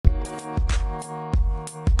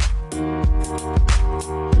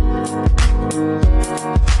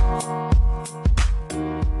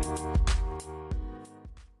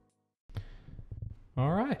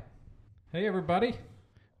Hey everybody,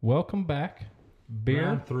 welcome back. Beer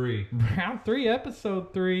Round three. round 3,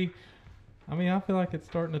 episode 3. I mean, I feel like it's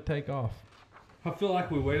starting to take off. I feel like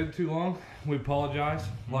we waited too long. We apologize.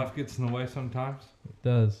 Life gets in the way sometimes. It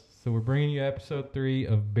does. So we're bringing you episode 3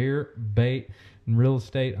 of Beer, Bait, and Real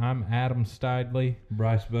Estate. I'm Adam Steidley.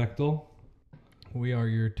 Bryce Bechtel. We are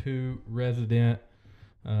your two resident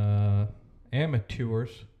amateurs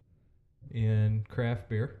in craft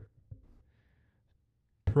beer,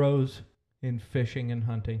 pros in fishing and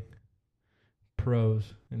hunting,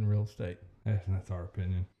 pros in real estate. That's our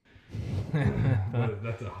opinion. But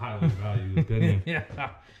that's a highly valued opinion. Yeah,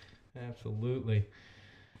 absolutely.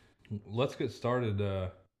 Let's get started.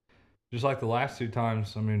 Just like the last two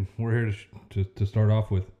times, I mean, we're here to start off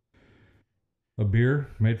with a beer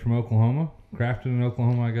made from Oklahoma, crafted in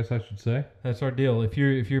Oklahoma, I guess I should say. That's our deal. If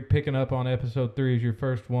you're picking up on episode 3 as your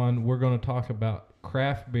first one, we're going to talk about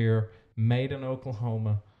craft beer made in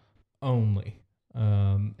Oklahoma only.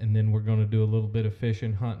 And then we're going to do a little bit of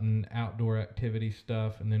fishing, hunting, outdoor activity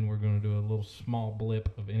stuff, and then we're going to do a little small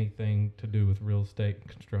blip of anything to do with real estate and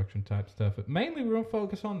construction type stuff. But mainly we're going to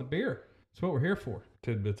focus on the beer. That's what we're here for.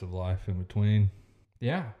 Tidbits of life in between.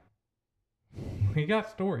 Yeah. We got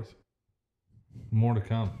stories. More to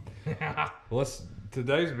come.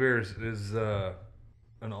 Today's beer is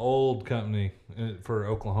an old company for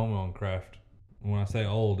Oklahoma on craft. When I say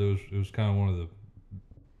old, it was kind of one of the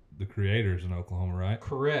creators in Oklahoma, right?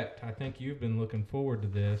 Correct. I think you've been looking forward to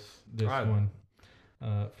this one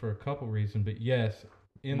for a couple reasons, but yes,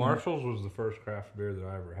 Marshall's was the first craft beer that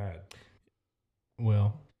I ever had.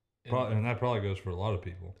 Well, and that probably goes for a lot of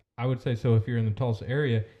people. I would say so if you're in the Tulsa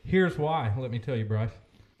area. Here's why. Let me tell you, Bryce.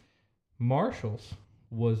 Marshall's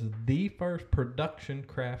was the first production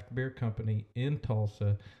craft beer company in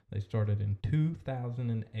Tulsa. They started in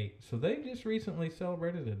 2008. So they just recently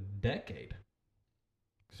celebrated a decade.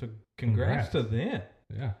 So congrats to them.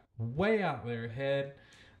 Yeah. Way out there ahead.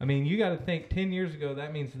 I mean, you got to think 10 years ago,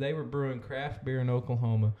 that means they were brewing craft beer in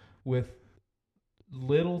Oklahoma with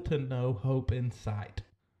little to no hope in sight.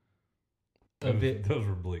 Those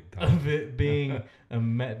were bleak times. Of it being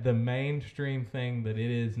the mainstream thing that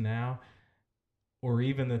it is now, or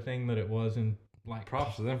even the thing that it was in, like...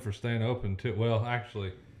 Props to them for staying open, too. Well,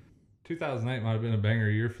 actually, 2008 might have been a banger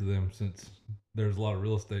year for them since there's a lot of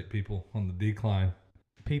real estate people on the decline.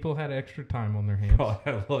 People had extra time on their hands. Probably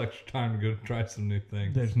had a little extra time to go try some new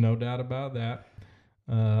things. There's no doubt about that.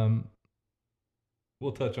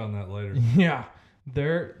 We'll touch on that later. Yeah.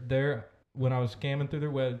 They're when I was scanning through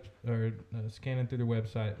their website,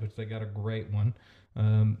 which they got a great one,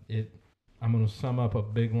 I'm going to sum up a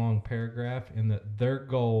big long paragraph in that their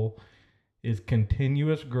goal is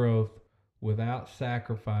continuous growth without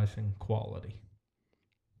sacrificing quality.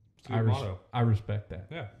 It's a good motto. I respect that.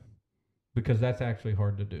 Yeah. Because that's actually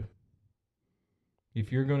hard to do.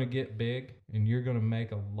 If you're going to get big and you're going to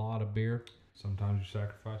make a lot of beer, sometimes you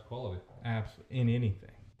sacrifice quality. Absolutely. In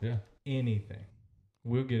anything. Yeah. Anything.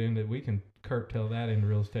 We can curtail that into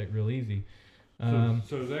real estate real easy.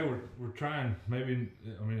 So they were trying, maybe,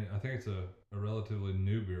 I mean, I think it's a relatively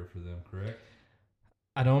new beer for them, correct?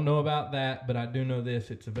 I don't know about that, but I do know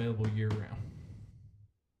this. It's available year-round.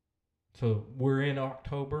 So we're in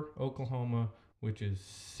October, Oklahoma, which is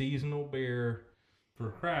seasonal beer. For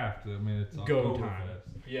craft, I mean, it's go time.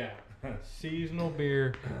 Yeah. Seasonal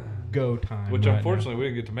beer, go time. Which, unfortunately, we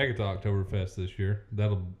didn't get to make it to Oktoberfest this year.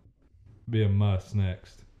 That'll be a must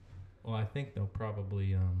next. Well, I think they'll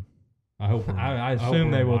probably... I hope. I assume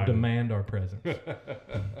they will demand our presence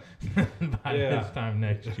by this time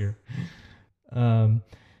next year.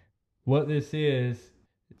 What this is...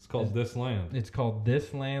 It's called This Land. It's called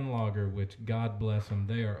This Land Lager, which, God bless them,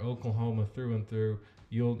 they are Oklahoma through and through.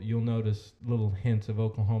 You'll notice little hints of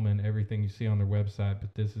Oklahoma in everything you see on their website,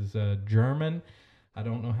 but this is German. I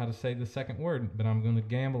don't know how to say the second word, but I'm going to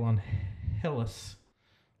gamble on Helles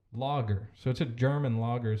Lager. So it's a German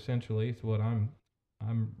lager, essentially. It's what I'm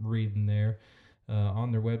reading there.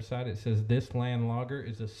 On their website, it says This Land Lager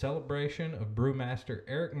is a celebration of brewmaster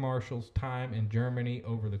Eric Marshall's time in Germany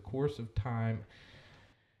over the course of time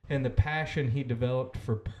and the passion he developed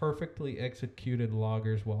for perfectly executed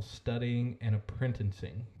lagers while studying and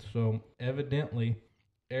apprenticing. So evidently,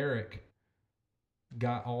 Eric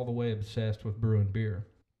got all the way obsessed with brewing beer.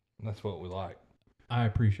 That's what we like. I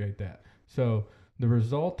appreciate that. So the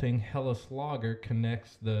resulting Helles Lager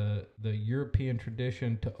connects the European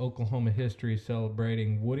tradition to Oklahoma history,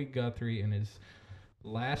 celebrating Woody Guthrie and his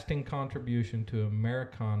lasting contribution to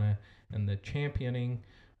Americana and the championing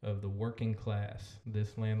of the working class.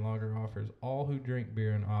 This Land Lager offers all who drink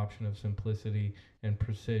beer an option of simplicity and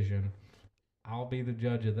precision. I'll be the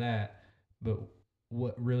judge of that, but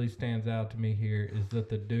what really stands out to me here is that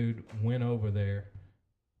the dude went over there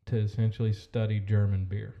to essentially study German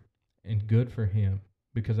beer, and good for him,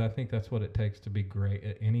 because I think that's what it takes to be great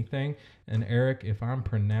at anything. And Eric, if I'm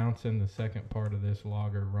pronouncing the second part of this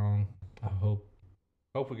lager wrong, I hope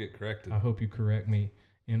we get corrected. I hope you correct me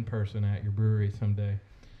in person at your brewery someday.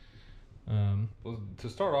 Well, to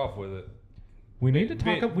start off with it, we need to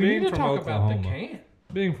talk about the can.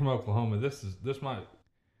 Being from Oklahoma, this might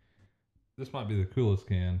be the coolest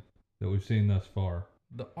can that we've seen thus far.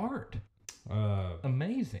 The art,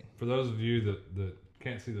 amazing. For those of you that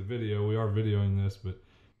can't see the video, we are videoing this, but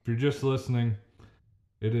if you're just listening,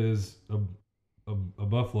 it is a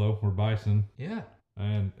buffalo or bison. Yeah.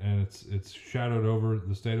 And it's shadowed over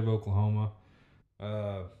the state of Oklahoma.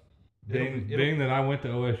 Being that I went to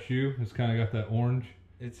OSU, it's kind of got that orange.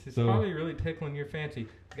 It's probably really tickling your fancy.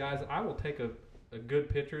 Guys, I will take a good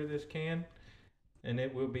picture of this can, and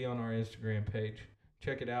it will be on our Instagram page.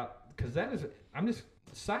 Check it out, because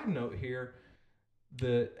side note here,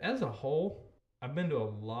 as a whole, I've been to a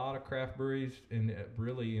lot of craft breweries and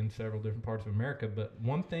really in several different parts of America, but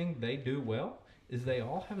one thing they do well is they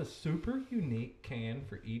all have a super unique can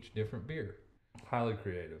for each different beer. Highly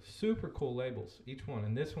creative. Super cool labels, each one.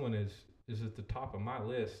 And this one is at the top of my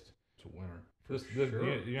list. It's a winner.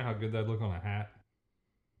 Sure. You know how good that'd look on a hat?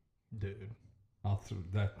 Dude. I'll throw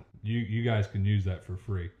that. You guys can use that for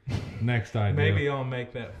free. Next idea. Maybe I'll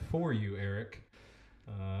make that for you, Eric.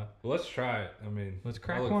 Well, let's try it. I mean, let's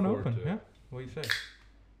crack one open. Yeah. What do you say?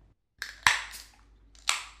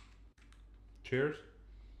 Cheers.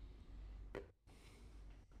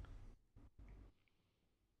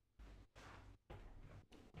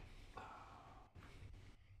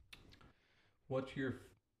 What's your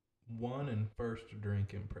one and first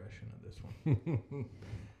drink impression of this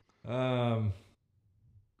one?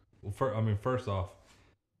 First off,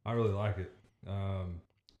 I really like it.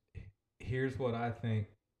 Here's what I think.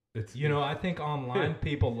 I think online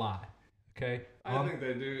people lie. Okay, I think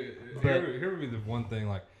they do. Here would be the one thing.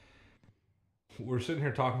 Like, we're sitting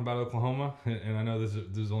here talking about Oklahoma, and I know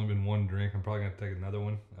there's only been one drink. I'm probably gonna take another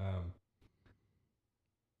one.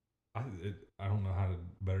 I don't know how to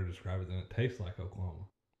better describe it than it tastes like Oklahoma.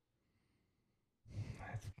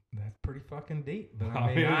 That's pretty fucking deep. But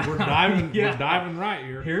we're diving. Yeah. We're diving right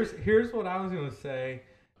here. Here's what I was gonna say.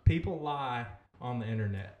 People lie on the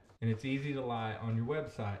internet, and it's easy to lie on your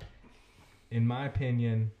website. In my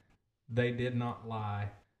opinion, they did not lie.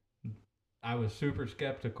 I was super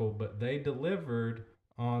skeptical, but they delivered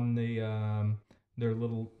on the their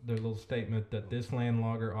little statement that this land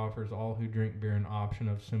lager offers all who drink beer an option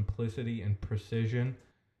of simplicity and precision.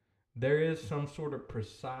 There is some sort of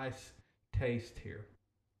precise taste here.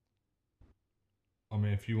 I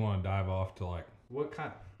mean, if you want to dive off to like what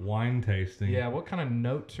kind wine tasting, what kind of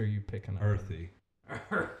notes are you picking up? Earthy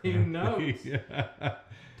notes. Yeah.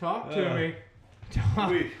 Talk to me. Talk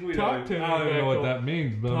to me. I don't even know what that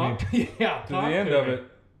means, but to the end of it.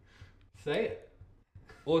 Say it.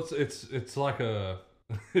 Well, it's like a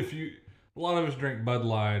lot of us drink Bud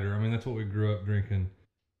Light, or that's what we grew up drinking.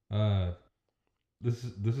 This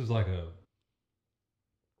is like a.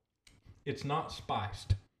 It's not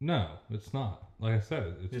spiced. No, it's not. Like I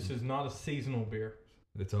said, this is not a seasonal beer.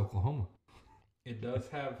 It's Oklahoma. It does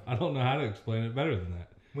have. I don't know how to explain it better than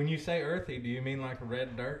that. When you say earthy, do you mean like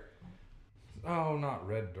red dirt? Oh, not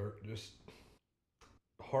red dirt, just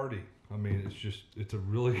hearty. It's a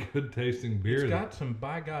really good tasting beer. It's got some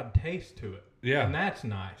by God taste to it. Yeah. And that's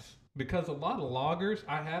nice. Because a lot of lagers,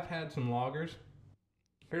 I have had some lagers.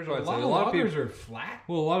 Here's what I'd say. A lot of lagers are flat.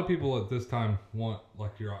 Well, a lot of people at this time want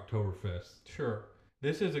like your Oktoberfest. Sure.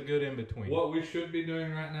 This is a good in-between. What we should be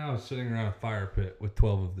doing right now is sitting around a fire pit with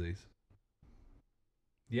 12 of these.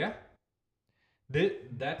 Yeah.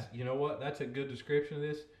 That's, you know what? That's a good description of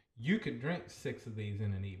this. You could drink 6 of these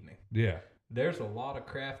in an evening. Yeah. There's a lot of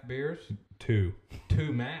craft beers. 2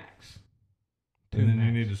 max. And then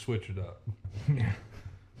you need to switch it up.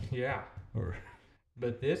 Yeah.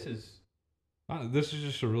 But this is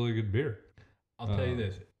just a really good beer. I'll tell you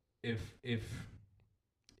this.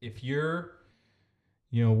 If you're,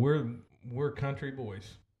 we're country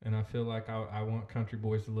boys, and I feel like I want country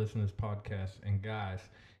boys to listen to this podcast. And guys,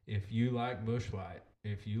 if you like Busch Light,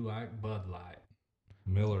 if you like Bud Light,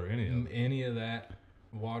 Miller, any of that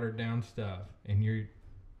watered down stuff, and you're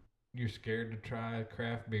scared to try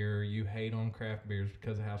craft beer, or you hate on craft beers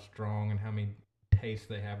because of how strong and how many tastes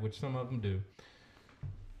they have, which some of them do.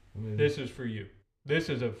 This is for you. This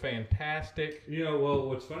is a fantastic. Well,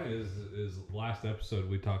 what's funny is last episode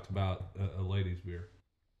we talked about a lady's beer.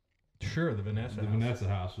 Sure, the Vanessa House. The Vanessa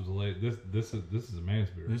House was a lady. This is a man's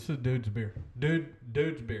beer. This is a dude's beer.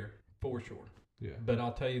 Dude's beer for sure. Yeah. But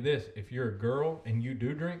I'll tell you this: if you're a girl and you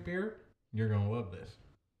do drink beer, you're gonna love this.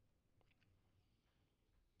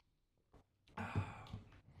 I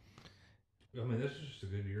mean, this is just a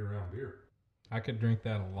good year-round beer. I could drink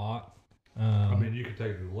that a lot. I mean, you could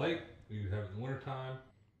take it to the lake. You could have it in the wintertime.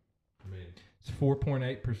 I mean, it's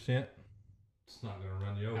 4.8% it's not going to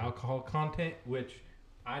run you over. alcohol content, which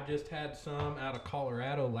I just had some out of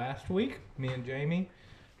Colorado last week, me and Jamie.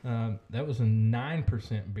 That was a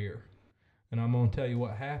 9% beer. And I'm going to tell you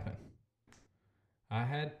what happened. I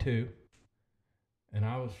had 2, and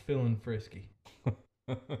I was feeling frisky.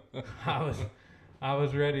 I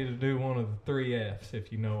was ready to do one of the 3 F's,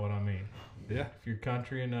 if you know what I mean. Yeah. If you're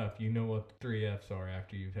country enough, you know what the 3 F's are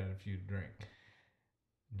after you've had a few to drink.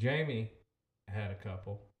 Jamie had a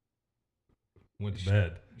couple. Went to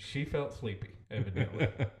bed. She felt sleepy, evidently,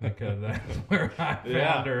 because that's where I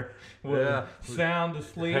found her. Was sound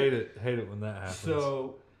asleep. Hate it when that happens.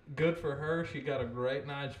 So good for her. She got a great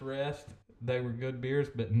night's rest. They were good beers,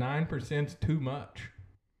 but 9%'s too much.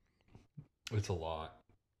 It's a lot.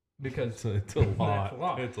 Because it's a lot. That's a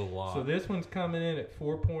lot. It's a lot. So this one's coming in at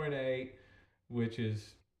 4.8, which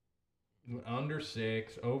is under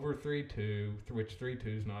 6, over 3.2, which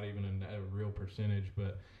 3.2 is not even a real percentage.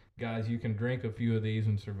 But guys, you can drink a few of these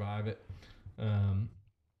and survive it.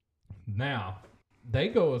 Now, they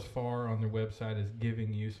go as far on their website as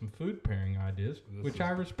giving you some food pairing ideas, which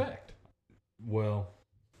I respect. Well,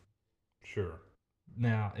 sure.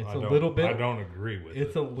 Now, it's I don't agree with it.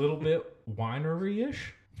 It's a little bit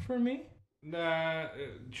winery-ish for me. Nah,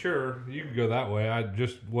 sure, you could go that way. I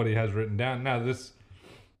just what he has written down. Now this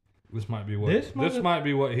might be what might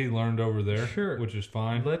be what he learned over there. Sure, which is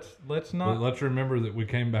fine. Let's not. But let's remember that we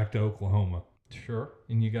came back to Oklahoma. Sure,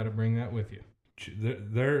 and you got to bring that with you.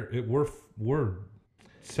 We're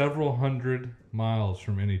several hundred miles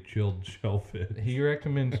from any chilled shellfish. He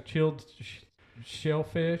recommends chilled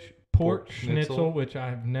shellfish, pork schnitzel, which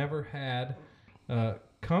I've never had.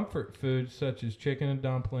 Comfort foods such as chicken and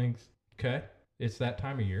dumplings. Okay, it's that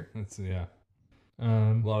time of year. A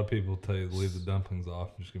lot of people tell you to leave the dumplings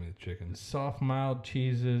off. Just give me the chicken. Soft, mild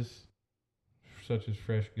cheeses such as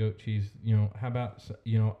fresh goat cheese. How about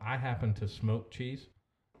I happen to smoke cheese.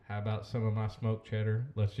 How about some of my smoked cheddar?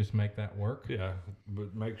 Let's just make that work. Yeah,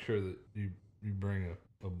 but make sure that you bring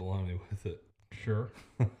a bologna with it. Sure.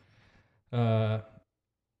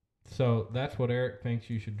 So that's what Eric thinks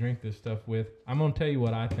you should drink this stuff with. I'm gonna tell you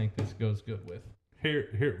what I think this goes good with.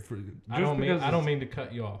 I don't mean to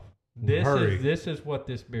cut you off. This is what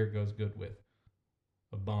this beer goes good with.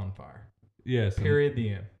 A bonfire. Yes. Period. The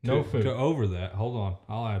end. No food. To over that, hold on.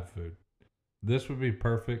 I'll add food. This would be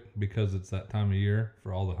perfect because it's that time of year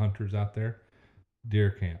for all the hunters out there.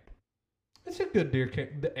 Deer camp. It's a good deer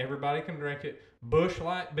camp. Everybody can drink it. Bush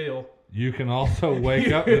Light Bill. You can also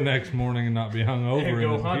wake up the next morning and not be hungover and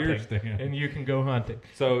in the hunting, deer stand. And you can go hunting.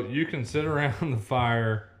 So you can sit around the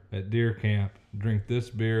fire at deer camp, drink this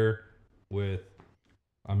beer with,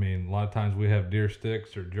 a lot of times we have deer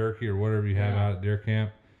sticks or jerky or whatever you have out at deer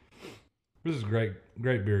camp. This is great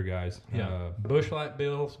beer, guys. Yeah. Bush Light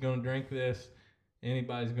Bill's going to drink this.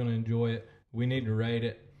 Anybody's going to enjoy it. We need to rate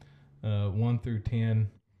it 1 through 10.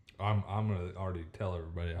 I'm going to already tell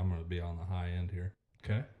everybody I'm going to be on the high end here.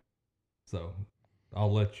 Okay. So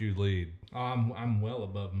I'll let you lead. I'm well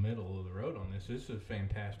above middle of the road on this. This is a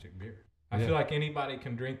fantastic beer. I feel like anybody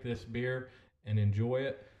can drink this beer and enjoy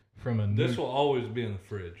it. This will always be in the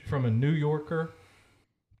fridge. From a New Yorker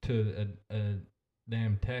to a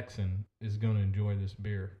damn Texan is going to enjoy this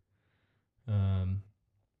beer. I'm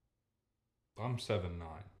 7.9.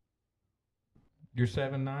 You're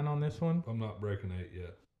 7.9 on this one? I'm not breaking 8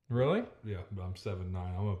 yet. Really? Yeah, but I'm 7.9.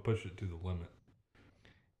 I'm going to push it to the limit.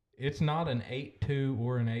 It's not an 8.2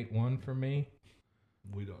 or an 8.1 for me.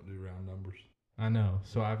 We don't do round numbers. I know,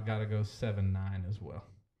 so I've got to go 7.9 as well.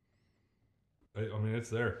 It's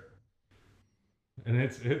there. And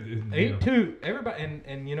it's 8.2. Everybody,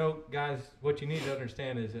 and guys, what you need to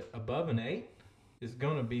understand is that above an 8 is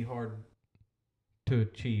going to be hard to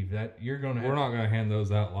achieve. That we're not going to hand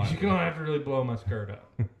those out like you're going to have to really blow my skirt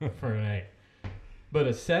up for an 8. But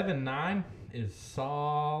a 7.9 is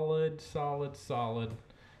solid.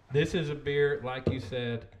 This is a beer, like you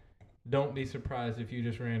said. Don't be surprised if you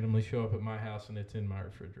just randomly show up at my house and it's in my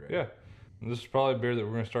refrigerator. Yeah. This is probably a beer that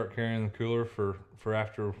we're going to start carrying in the cooler for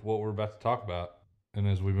after what we're about to talk about. And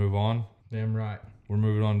as we move on. Damn right. We're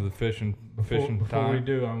moving on to the fishing time. Before we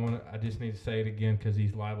do, I just need to say it again because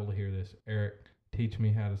he's liable to hear this. Eric, teach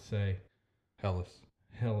me how to say Helles.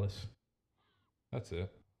 That's it.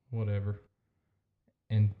 Whatever.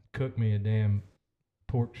 And cook me a damn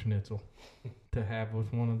pork schnitzel to have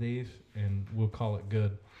with one of these, and we'll call it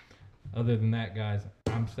good. Other than that, guys,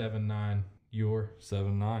 I'm 7-9. You're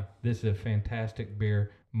 7-9. This is a fantastic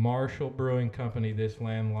beer. Marshall Brewing Company, this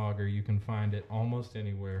land lager. You can find it almost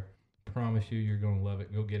anywhere. Promise you, you're going to love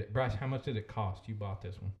it. Go get it. Bryce, how much did it cost? You bought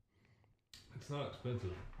this one. It's not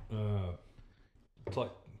expensive. It's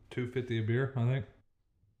like $2.50 a beer, I think,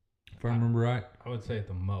 if I remember right. I would say at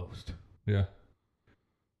the most. Yeah.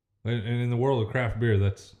 And in the world of craft beer,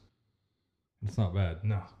 it's not bad.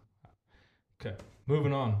 No. Okay,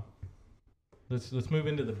 moving on. Let's move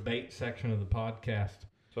into the bait section of the podcast.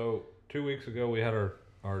 So 2 weeks ago, we had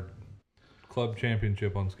our club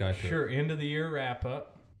championship on SkyTech. Sure, end of the year wrap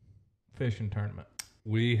up, fishing tournament.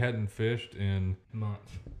 We hadn't fished in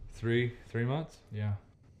Months. three months. Yeah.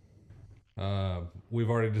 We've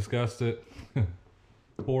already discussed it.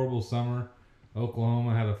 Horrible summer.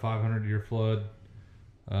 Oklahoma had a 500-year flood.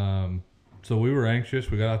 So we were anxious.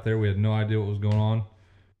 We got out there. We had no idea what was going on.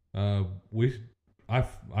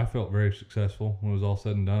 I felt very successful when it was all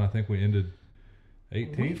said and done. I think we ended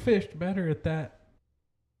 18th. We fished better at that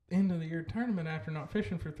end of the year tournament after not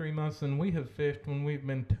fishing for 3 months than we have fished when we've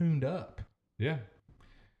been tuned up. Yeah.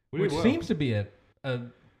 Which seems to be a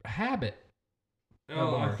habit.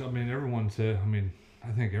 Oh, I mean, everyone said,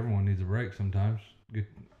 I think everyone needs a break sometimes.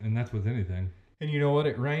 And that's with anything. And you know what?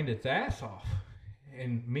 It rained its ass off.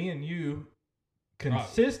 And me and you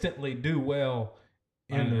consistently do well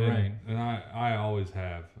in the rain. And I always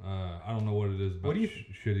have. I don't know what it is about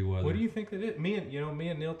shitty weather. What do you think that it? Me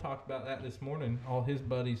and Neil talked about that this morning. All his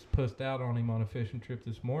buddies pussed out on him on a fishing trip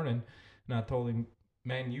this morning, and I told him,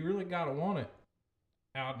 "Man, you really gotta want it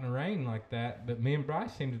out in the rain like that." But me and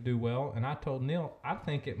Bryce seem to do well, and I told Neil, I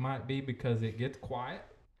think it might be because it gets quiet.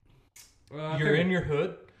 You're in your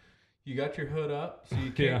hood. You got your hood up, so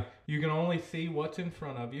you can't. You can only see what's in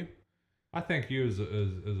front of you. I think you as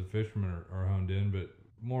a fisherman are honed in, but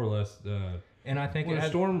more or less. And I think when a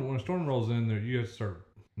storm rolls in there, you have to start.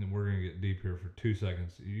 And we're gonna get deep here for 2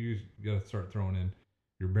 seconds. You got to start throwing in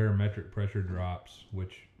your barometric pressure drops,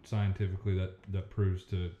 which scientifically that proves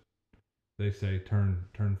to. They say turn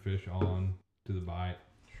fish on to the bite.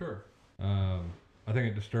 Sure. I think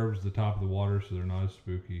it disturbs the top of the water, so they're not as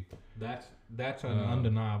spooky. That's an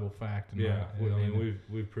undeniable fact.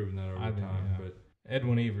 We've proven that over time. Yeah. But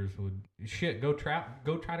Edwin Evers would go try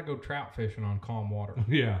to go trout fishing on calm water.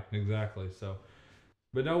 Yeah, exactly. So,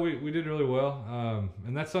 but no, we did really well,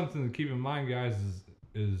 and that's something to keep in mind, guys.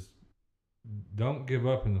 Is don't give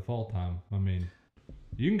up in the fall time. I mean,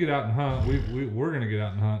 you can get out and hunt. We're gonna get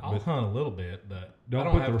out and hunt. I'll hunt a little bit, but I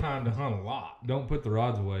don't have time to hunt a lot. Don't put the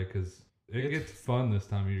rods away because it gets fun this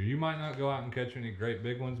time of year. You might not go out and catch any great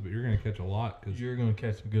big ones, but you're gonna catch a lot because you're gonna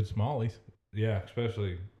catch some good smallies. Yeah,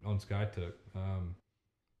 especially on SkyTech.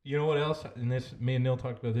 You know what else? And this, me and Neil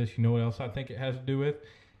talked about this. You know what else I think it has to do with?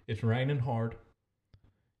 It's raining hard.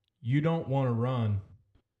 You don't want to run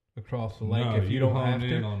across the lake if you don't have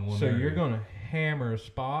to. So you're going to hammer a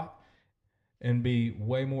spot and be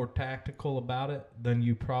way more tactical about it than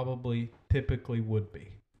you probably typically would be.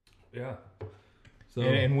 Yeah. So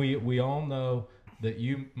and we all know that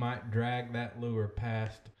you might drag that lure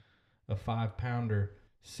past a 5-pounder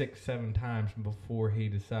 6-7 times before he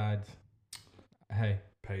decides, hey.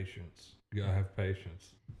 Patience. You gotta have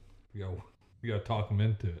patience. You gotta talk them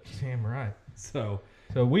into it. Damn right. So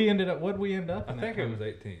we ended up. What'd we end up? I think it was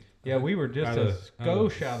 18th. Yeah, we were just a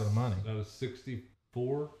skosh out of the money. That was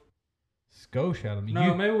 64. Skosh out of the.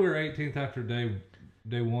 No, maybe we were 18th after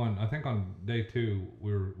day one. I think on day two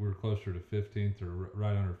we were closer to 15th or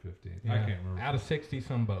right under 15th. Yeah, I can't remember. Out of 60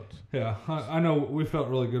 some boats. Yeah, I know we felt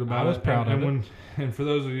really good about it. I was proud of it. And for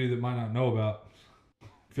those of you that might not know about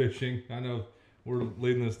fishing, I know. We're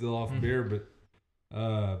leading this deal off beer, but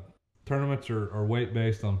tournaments are weight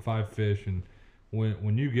based on 5 fish, and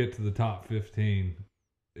when you get to the top 15,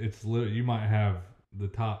 it's you might have the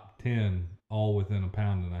top 10 all within 1.5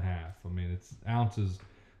 pounds. I mean, it's ounces.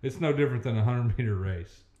 It's no different than a 100-meter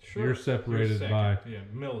race. Sure. You're separated by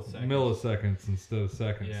milliseconds instead of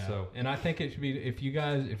seconds. Yeah. So, and I think it should be if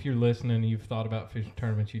you're listening and you've thought about fishing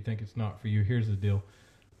tournaments, you think it's not for you. Here's the deal.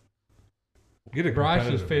 Bryce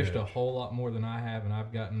has fished a whole lot more than I have, and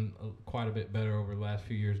I've gotten quite a bit better over the last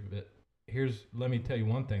few years. But let me tell you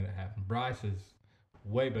one thing that happened. Bryce is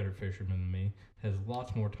way better fisherman than me, has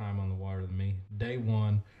lots more time on the water than me. Day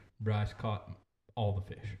one, Bryce caught all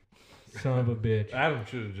the fish. Son of a bitch. Adam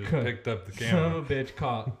should have just picked up the camera. Son of a bitch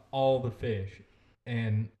caught all the fish.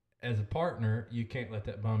 And as a partner, you can't let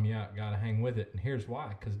that bum you out. Got to hang with it. And here's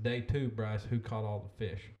why. Because day two, Bryce, who caught all the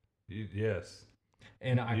fish? Yes.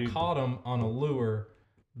 And I caught him on a lure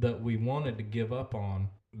that we wanted to give up on.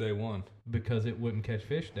 Day one. Because it wouldn't catch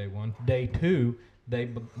fish day one. Day two,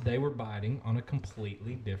 they were biting on a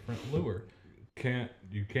completely different lure.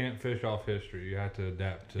 You can't fish off history. You have to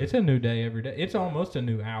adapt to. It's a new day every day. It's almost a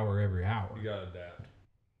new hour every hour. You gotta adapt.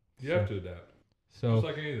 You have to adapt. So just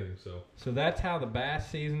like anything. So that's how the bass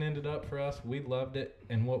season ended up for us. We loved it,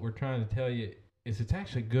 and what we're trying to tell you is it's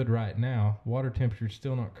actually good right now. Water temperature's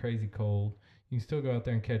still not crazy cold. You can still go out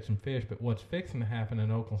there and catch some fish, but what's fixing to happen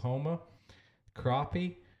in Oklahoma,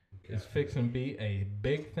 crappie is fixing to be a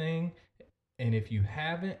big thing. And if you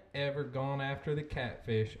haven't ever gone after the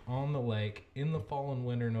catfish on the lake in the fall and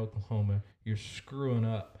winter in Oklahoma, you're screwing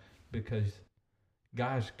up, because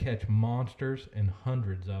guys catch monsters and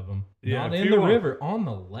hundreds of them. Yeah, not in the river, on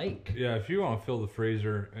the lake. Yeah, if you want to fill the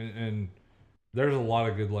freezer, and there's a lot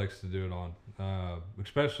of good lakes to do it on.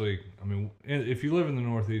 Especially, I mean, if you live in the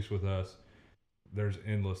Northeast with us, there's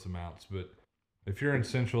endless amounts. But if you're in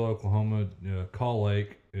central Oklahoma, Call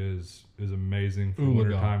Lake is amazing for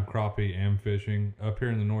wintertime crappie and fishing. Up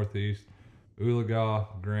here in the Northeast, Oologah,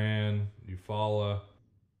 Grand, Eufaula.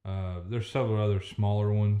 There's several other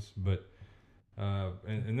smaller ones, but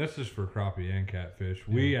and this is for crappie and catfish.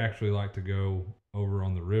 Yeah. We actually like to go over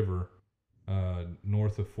on the river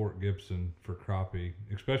north of Fort Gibson for crappie,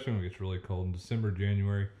 especially when it gets really cold in December,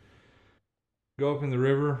 January. Go up in the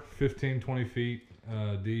river, 15, 20 feet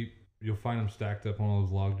deep. You'll find them stacked up on all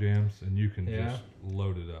those log jams, and you can just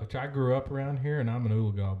load it up. Which I grew up around here, and I'm an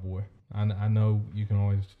Oologah boy. I know you can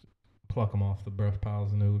always pluck them off the brush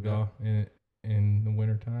piles in Oologah in the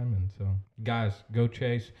wintertime. And so, guys, go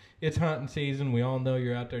chase. It's hunting season. We all know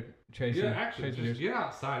you're out there chasing. Yeah, actually, just get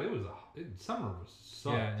outside. Summer was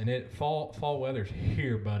sucked. Yeah, and fall weather's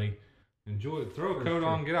here, buddy. Enjoy it. Throw a coat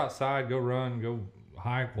on, get outside, go run, go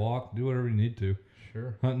hike, walk, do whatever you need to.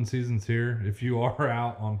 Sure. Hunting season's here. If you are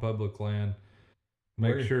out on public land,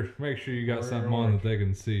 make sure you got something on that they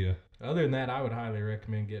can see you. Other than that, I would highly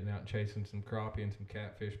recommend getting out and chasing some crappie and some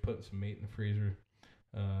catfish, putting some meat in the freezer.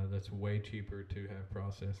 That's way cheaper to have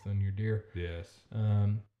processed than your deer. Yes.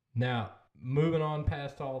 Now, moving on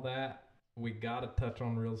past all that, we got to touch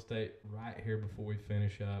on real estate right here before we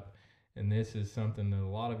finish up. And this is something that a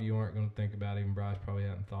lot of you aren't going to think about. Even Bryce probably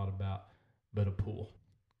hadn't thought about, but a pool.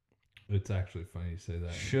 It's actually funny you say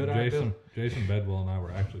that. Jason Bedwell and I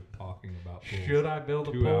were actually talking about pools. Should I build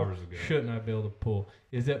a pool? 2 hours ago. Shouldn't I build a pool?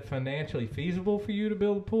 Is it financially feasible for you to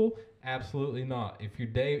build a pool? Absolutely not. If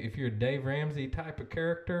you're a Dave Ramsey type of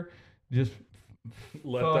character, just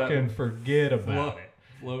fucking forget about it.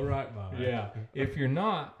 Flow right by. Yeah. If you're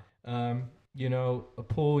not, a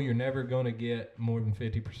pool, you're never going to get more than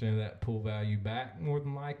 50% of that pool value back, more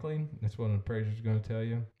than likely. That's what an appraiser's going to tell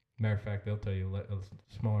you. Matter of fact, they'll tell you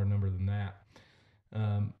a smaller number than that.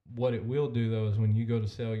 What it will do, though, is when you go to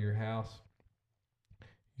sell your house,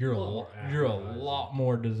 you're a lot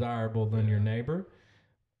more desirable than your neighbor.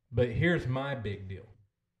 But here's my big deal.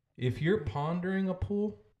 If you're pondering a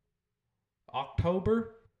pool,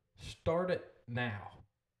 October, start it now.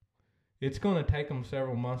 It's going to take them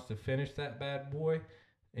several months to finish that bad boy,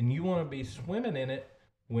 and you want to be swimming in it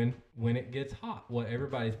when it gets hot. What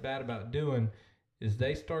everybody's bad about doing is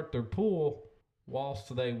they start their pool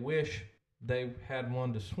whilst they wish they had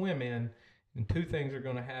one to swim in. And two things are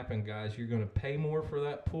going to happen, guys. You're going to pay more for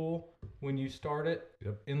that pool when you start it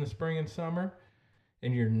in the spring and summer,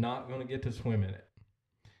 and you're not going to get to swim in it.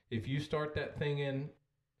 If you start that thing in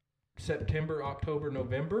September, October,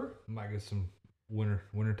 November, might get some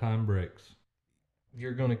wintertime breaks.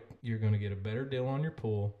 You're gonna get a better deal on your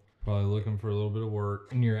pool. Probably looking for a little bit of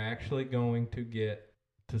work, and you're actually going to get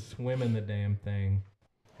to swim in the damn thing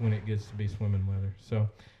when it gets to be swimming weather. So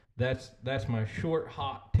that's my short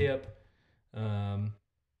hot tip.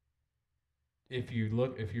 If you're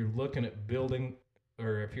looking at building,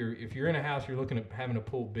 or if you're in a house, you're looking at having a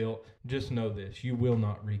pool built, just know this: you will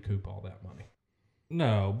not recoup all that money.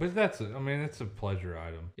 No, but it's a pleasure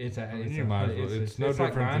item. It's no different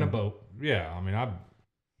like buying a boat. Yeah, I mean,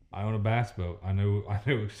 I own a bass boat. I knew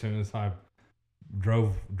as soon as I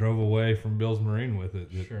drove away from Bill's Marine with it,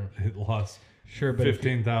 it lost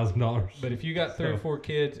 $15,000. But if you got 3 or 4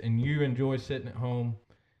 kids and you enjoy sitting at home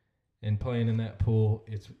and playing in that pool,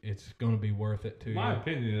 it's going to be worth it to you. My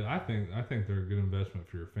opinion, I think they're a good investment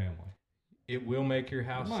for your family. It will make your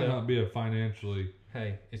house sell. It might not be a financially.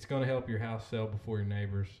 Hey, it's going to help your house sell before your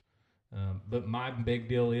neighbors. But my big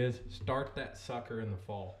deal is start that sucker in the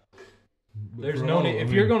fall. There's no need.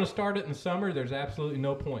 If you're going to start it in the summer, there's absolutely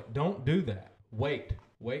no point. Don't do that. Wait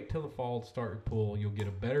till the fall to start your pool. You'll get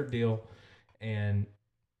a better deal, and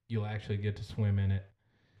you'll actually get to swim in it.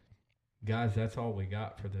 Guys, that's all we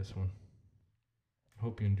got for this one.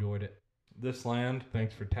 Hope you enjoyed it. This land.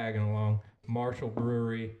 Thanks for tagging along. Marshall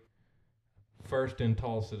Brewery, First in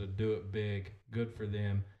Tulsa to do it big. Good for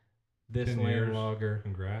them. This 10 years. Landlogger,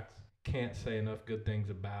 Congrats. can't say enough good things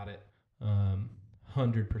about it. 100%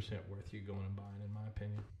 worth you going and buying, in my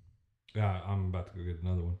opinion. Yeah, I'm about to go get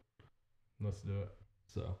another one. Let's do it.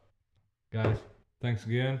 So, Guys, thanks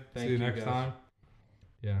again. Thank See you you, next guys. time.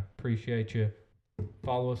 yeah, appreciate you.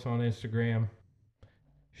 Follow us on Instagram.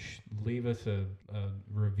 Leave us a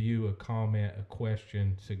review, a comment, a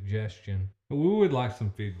question, suggestion. We would like some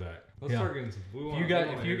feedback. Let's Yeah. start getting some. If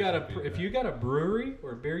you got a brewery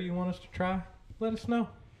or a beer you want us to try, let us know.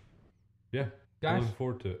 Yeah, Guys, looking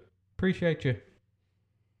forward to it. appreciate you.